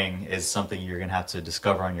annoying is something you're going to have to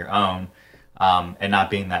discover on your own, and not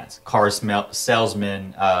being that car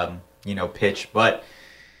salesman, pitch, but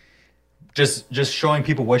just showing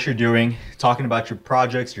people what you're doing, talking about your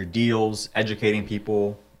projects, your deals, educating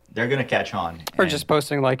people. They're going to catch on. Or just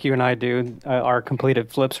posting like you and I do, our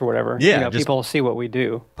completed flips or whatever. Yeah. People see what we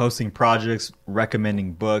do. Posting projects,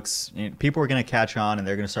 recommending books. People are going to catch on, and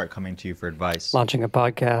they're going to start coming to you for advice. Launching a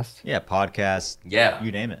podcast. Yeah, podcast. Yeah.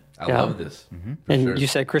 You name it. I love this. And sure. you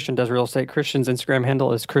said Christian does real estate. Christian's Instagram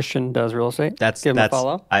handle is Christian does real estate. Give him a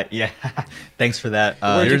follow. Thanks for that.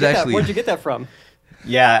 Where'd you get that from?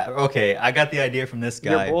 Yeah, okay. I got the idea from this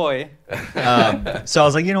guy. Your boy. So I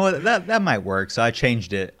was like, you know what, that might work. So I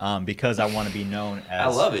changed it because I want to be known as.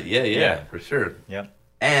 I love it. Yeah, for sure. Yep.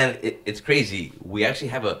 And it's crazy. We actually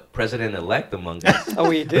have a president-elect among us. Oh,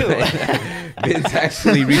 we do. Vince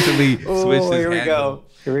actually recently switched his Here we handle. go.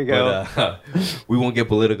 Here we go. But, we won't get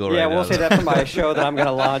political right now. Yeah, we'll say that for my show that I'm going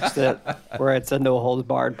to launch, where it's a no holds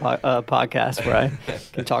barred podcast where I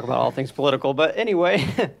can talk about all things political. But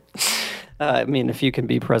anyway. If you can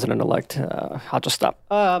be president-elect, I'll just stop.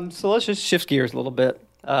 So let's just shift gears a little bit.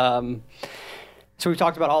 So we've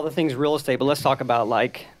talked about all the things real estate, but let's talk about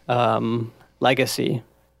legacy,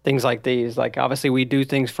 things like these. Like, obviously, we do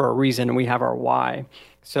things for a reason, and we have our why.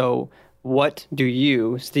 So what do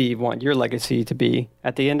you, Steve, want your legacy to be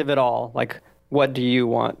at the end of it all? Like, what do you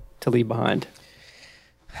want to leave behind?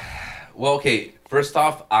 Well, okay, first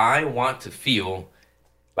off, I want to feel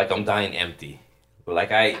like I'm dying empty.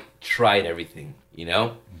 Like I tried everything,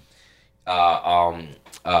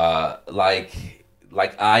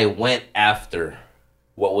 like I went after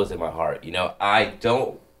what was in my heart. You know, I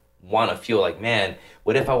don't want to feel like, man,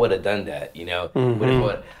 what if I would have done that? You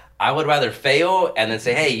know, I would rather fail and then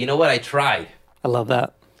say, hey, you know what? I tried. I love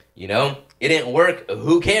that. You know, it didn't work.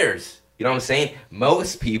 Who cares? You know what I'm saying?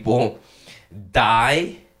 Most people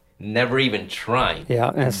die never even trying. Yeah,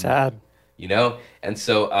 and it's sad. You know, and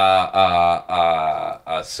so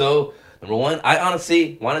so number one, I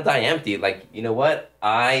honestly want to die empty. Like, you know what?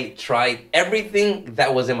 I tried everything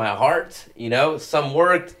that was in my heart. You know, some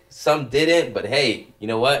worked, some didn't. But hey, you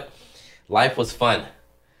know what? Life was fun.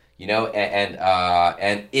 You know,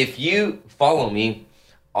 and if you follow me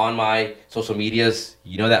on my social medias,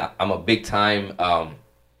 you know that I'm a big time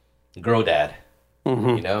girl dad.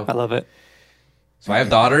 You know, I love it. so I have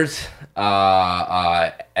daughters,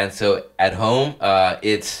 and so at home,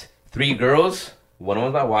 it's 3 girls. One of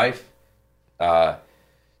them's my wife, and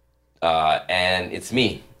it's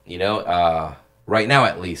me. You know, right now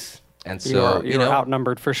at least. And so You're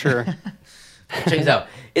outnumbered for sure. check this out.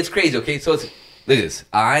 It's crazy. Okay, so look at this.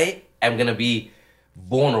 I am gonna be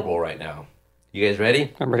vulnerable right now. You guys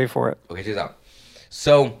ready? I'm ready for it. Okay, check this out.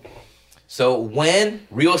 So when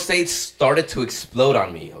real estate started to explode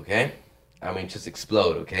on me, okay? I mean, just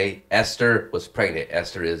explode, okay? Esther was pregnant.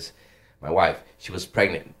 Esther is my wife. She was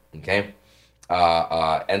pregnant, okay?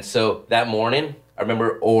 And so that morning, I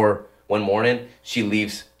remember, or one morning, she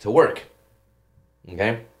leaves to work,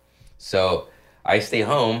 okay? So I stay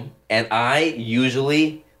home, and I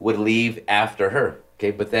usually would leave after her, okay?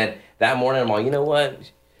 But then that morning, I'm like, you know what?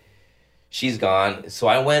 She's gone. So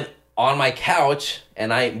I went on my couch,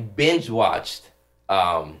 and I binge watched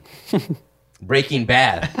Breaking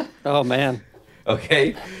Bad. Oh man.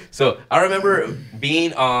 Okay, so I remember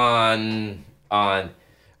being on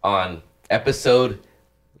episode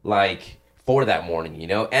like 4 that morning, you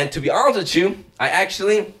know. And to be honest with you, I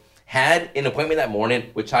actually had an appointment that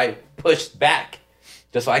morning, which I pushed back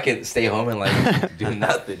just so I could stay home and like do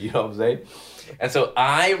nothing. You know what I'm saying? And so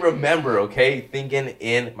I remember, okay, thinking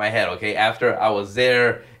in my head, okay, after I was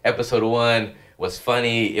there, episode 1 was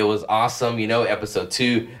funny, it was awesome, you know. Episode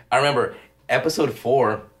 2, I remember episode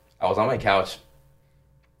 4. I was on my couch,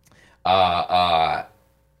 and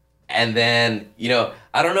then, you know,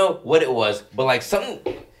 I don't know what it was, but like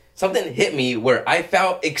something hit me where I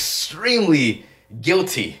felt extremely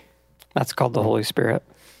guilty. That's called the Holy Spirit.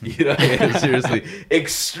 You know, seriously,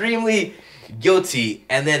 extremely guilty.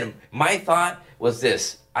 And then my thought was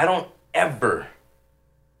this: I don't ever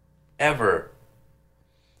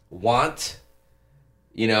want,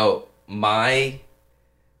 you know, my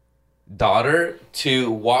daughter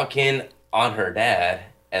to walk in on her dad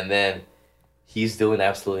and then he's doing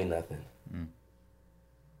absolutely nothing.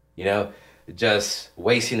 You know, just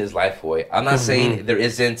wasting his life away. I'm not saying there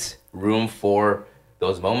isn't room for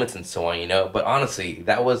those moments and so on, you know, but honestly,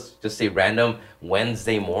 that was just a random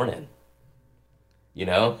Wednesday morning, you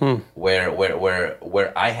know,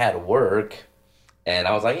 where I had work and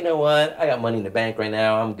I was like, you know what, I got money in the bank right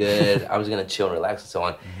now, I'm good, I'm just gonna chill and relax and so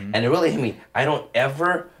on. And it really hit me. I don't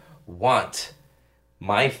ever want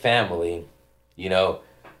my family, you know,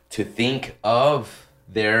 to think of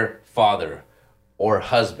their father or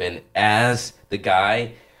husband as the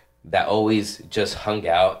guy that always just hung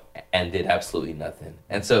out and did absolutely nothing.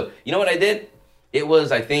 And so, you know what I did? It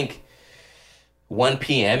was, I think, 1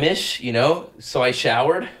 p.m.-ish, you know, so I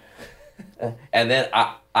showered and then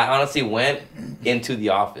I honestly went into the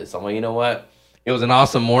office. I'm like, you know what? It was an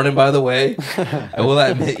awesome morning, by the way. I will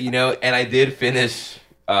admit, you know, and I did finish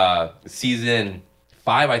season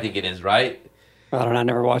 5, I think it is, right? I don't know. I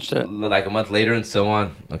never watched it. Like a month later and so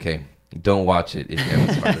on. Okay, don't watch it if you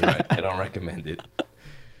haven't started, right? I don't recommend it.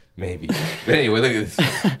 Maybe, but anyway, look at this.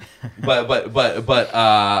 But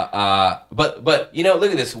you know,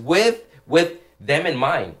 look at this. With them in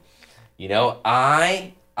mind, you know,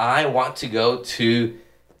 I want to go to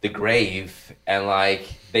the grave and like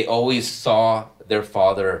they always saw their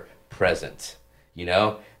father present. You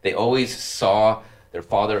know, they always saw their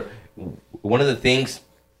father. One of the things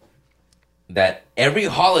that every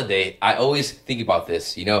holiday I always think about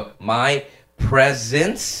this, you know, my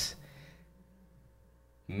presence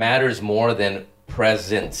matters more than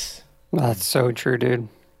presents. That's so true, dude.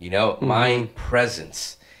 You know, my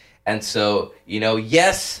presence. And so, you know,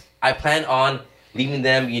 yes, I plan on leaving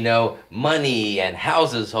them, you know, money and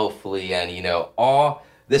houses, hopefully, and, you know, all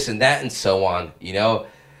this and that and so on, you know.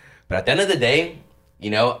 But at the end of the day, you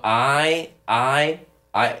know, I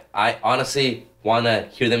honestly want to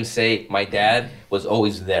hear them say my dad was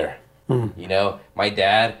always there. You know, my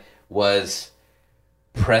dad was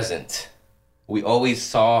present. We always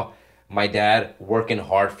saw my dad working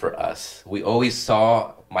hard for us. We always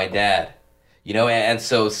saw my dad, and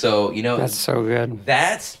so That's so good.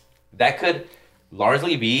 That could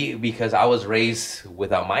largely be because I was raised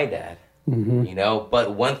without my dad,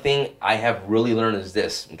 But one thing I have really learned is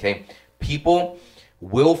this, okay? People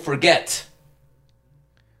will forget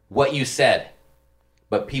what you said,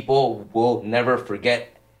 but people will never forget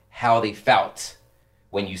how they felt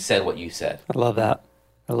when you said what you said. I love that.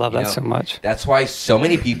 I love that so much. That's why so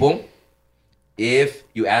many people, if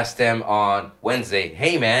you ask them on Wednesday,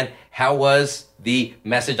 hey man, how was the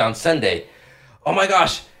message on Sunday? Oh my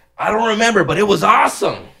gosh, I don't remember, but it was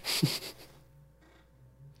awesome.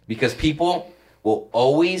 Because people will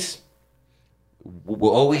always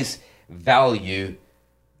value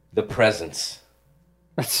the presence.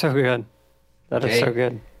 That's so good. That is so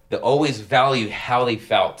good. They always value how they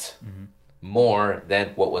felt more than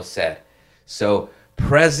what was said. So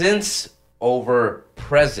presence over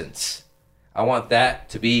presence. I want that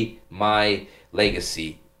to be my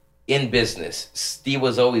legacy in business. Steve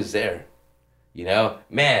was always there.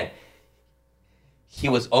 Man, he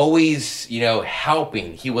was always,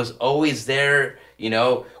 helping. He was always there,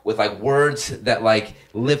 with like words that like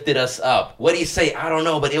lifted us up. What do you say? I don't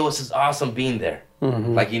know, but it was just awesome being there.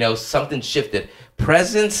 Like, something shifted.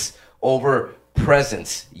 Presence over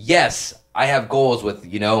presence. Yes, I have goals with,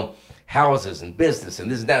 houses and business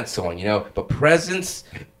and this and that and so on, but presence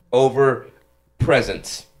over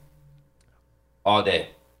presence all day.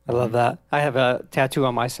 I love that. I have a tattoo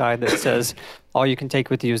on my side that says, all you can take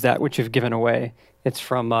with you is that which you've given away. It's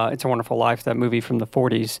from It's a Wonderful Life, that movie from the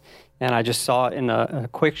 40s. And I just saw it in a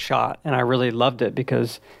quick shot, and I really loved it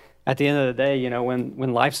because at the end of the day,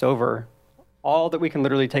 when life's over, all that we can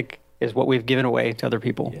literally take is what we've given away to other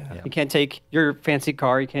people. Yeah. You can't take your fancy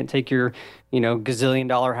car. You can't take your,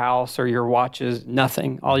 gazillion-dollar house or your watches,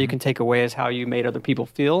 nothing. All you can take away is how you made other people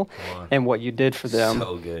feel and what you did for them.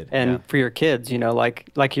 So good. And for your kids,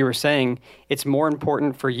 like you were saying, it's more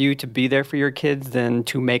important for you to be there for your kids than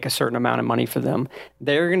to make a certain amount of money for them.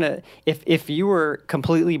 They're going to, if you were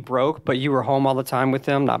completely broke, but you were home all the time with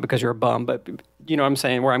them, not because you're a bum, but you know what I'm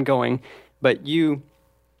saying, where I'm going, but you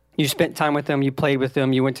spent time with them, you played with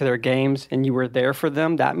them, you went to their games, and you were there for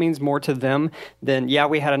them. That means more to them than,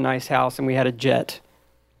 we had a nice house and we had a jet.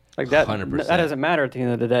 Like that, 100%. That doesn't matter at the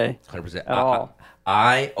end of the day. 100%. At all.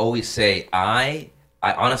 I always say, I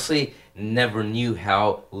honestly never knew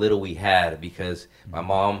how little we had because my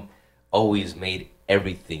mom always made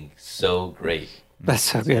everything so great. That's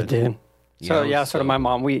so good, dude. So did my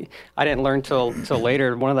mom. I didn't learn till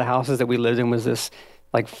later. One of the houses that we lived in was this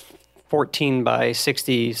like 14 by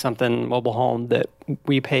 60 something mobile home that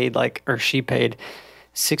we paid she paid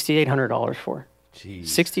 $6,800 for. Jeez.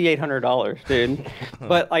 $6,800, dude.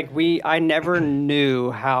 But I never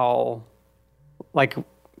knew how,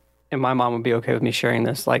 and my mom would be okay with me sharing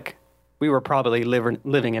this, we were probably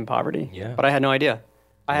living in poverty. Yeah. But I had no idea.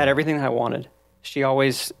 I had everything that I wanted. She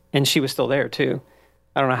was still there too.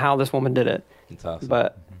 I don't know how this woman did it. It's awesome.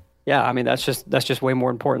 But that's just way more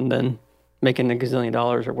important than making a gazillion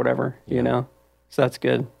dollars or whatever, So that's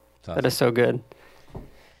good. Awesome. That is so good.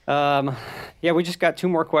 We just got 2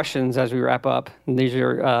 more questions as we wrap up. And these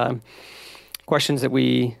are questions that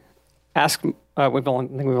we ask. I think we've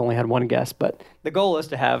only had one guest, but the goal is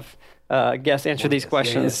to have guests answer these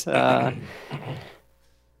questions. Yeah.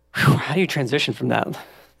 How do you transition from that?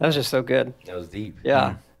 That was just so good. That was deep.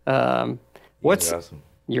 Yeah. Awesome.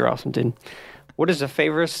 You're awesome, dude. What is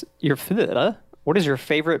your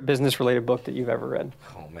favorite business-related book that you've ever read?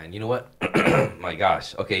 Oh, man. You know what? My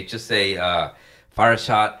gosh. Okay, just say fire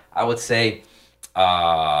shot. I would say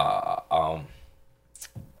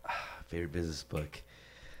favorite business book.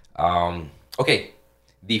 Okay,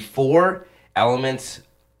 The 4 Elements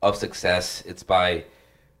of Success. It's by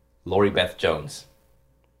Lori Beth Jones.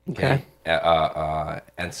 Okay.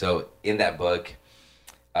 And so in that book,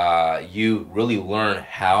 you really learn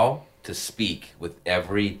how to speak with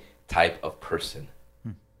every type of person.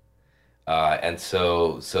 And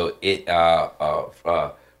so it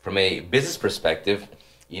from a business perspective,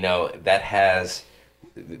 that has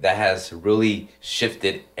really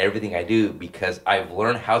shifted everything I do because I've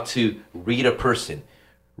learned how to read a person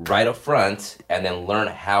right up front and then learn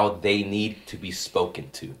how they need to be spoken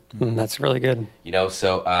to. That's really good.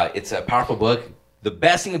 So it's a powerful book. The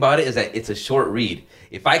best thing about it is that it's a short read.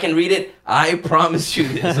 If I can read it, I promise you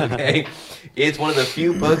this, okay? It's one of the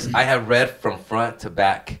few books I have read from front to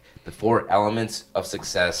back. The 4 Elements of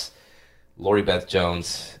Success, Lori Beth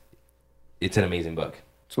Jones. It's an amazing book.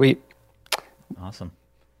 Sweet. Awesome.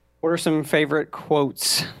 What are some favorite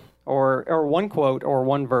quotes or one quote or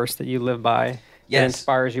one verse that you live by that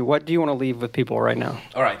inspires you. What do you want to leave with people right now?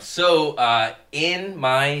 All right. So in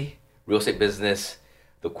my real estate business,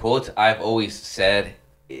 the quote I've always said,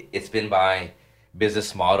 it's been my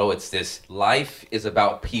business model. It's this: life is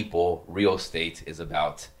about people. Real estate is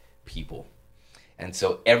about people. And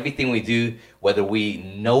so everything we do, whether we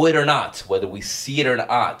know it or not, whether we see it or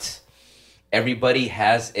not, everybody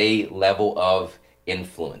has a level of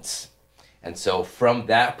influence. And so from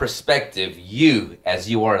that perspective, you, as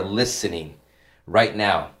you are listening right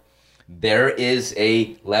now, there is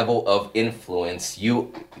a level of influence.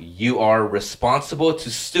 You are responsible to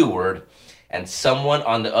steward, and someone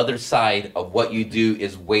on the other side of what you do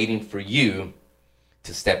is waiting for you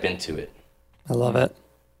to step into it. I love it.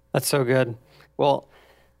 That's so good. Well,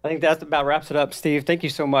 I think that about wraps it up. Steve, thank you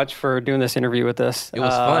so much for doing this interview with us. It was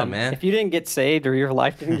fun, man. If you didn't get saved or your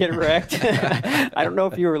life didn't get wrecked, I don't know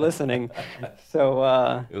if you were listening. So,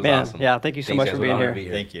 It was man, awesome. yeah, thank you so much for being here.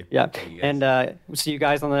 Thank you. Yeah, Thank you, guys. and we'll see you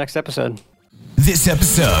guys on the next episode. This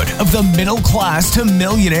episode of the Middle Class to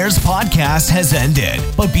Millionaires podcast has ended,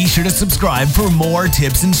 but be sure to subscribe for more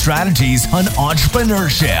tips and strategies on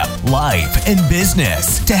entrepreneurship, life, and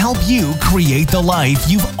business to help you create the life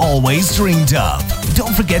you've always dreamed of.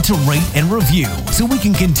 Don't forget to rate and review so we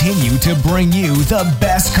can continue to bring you the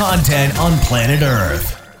best content on planet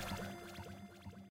Earth.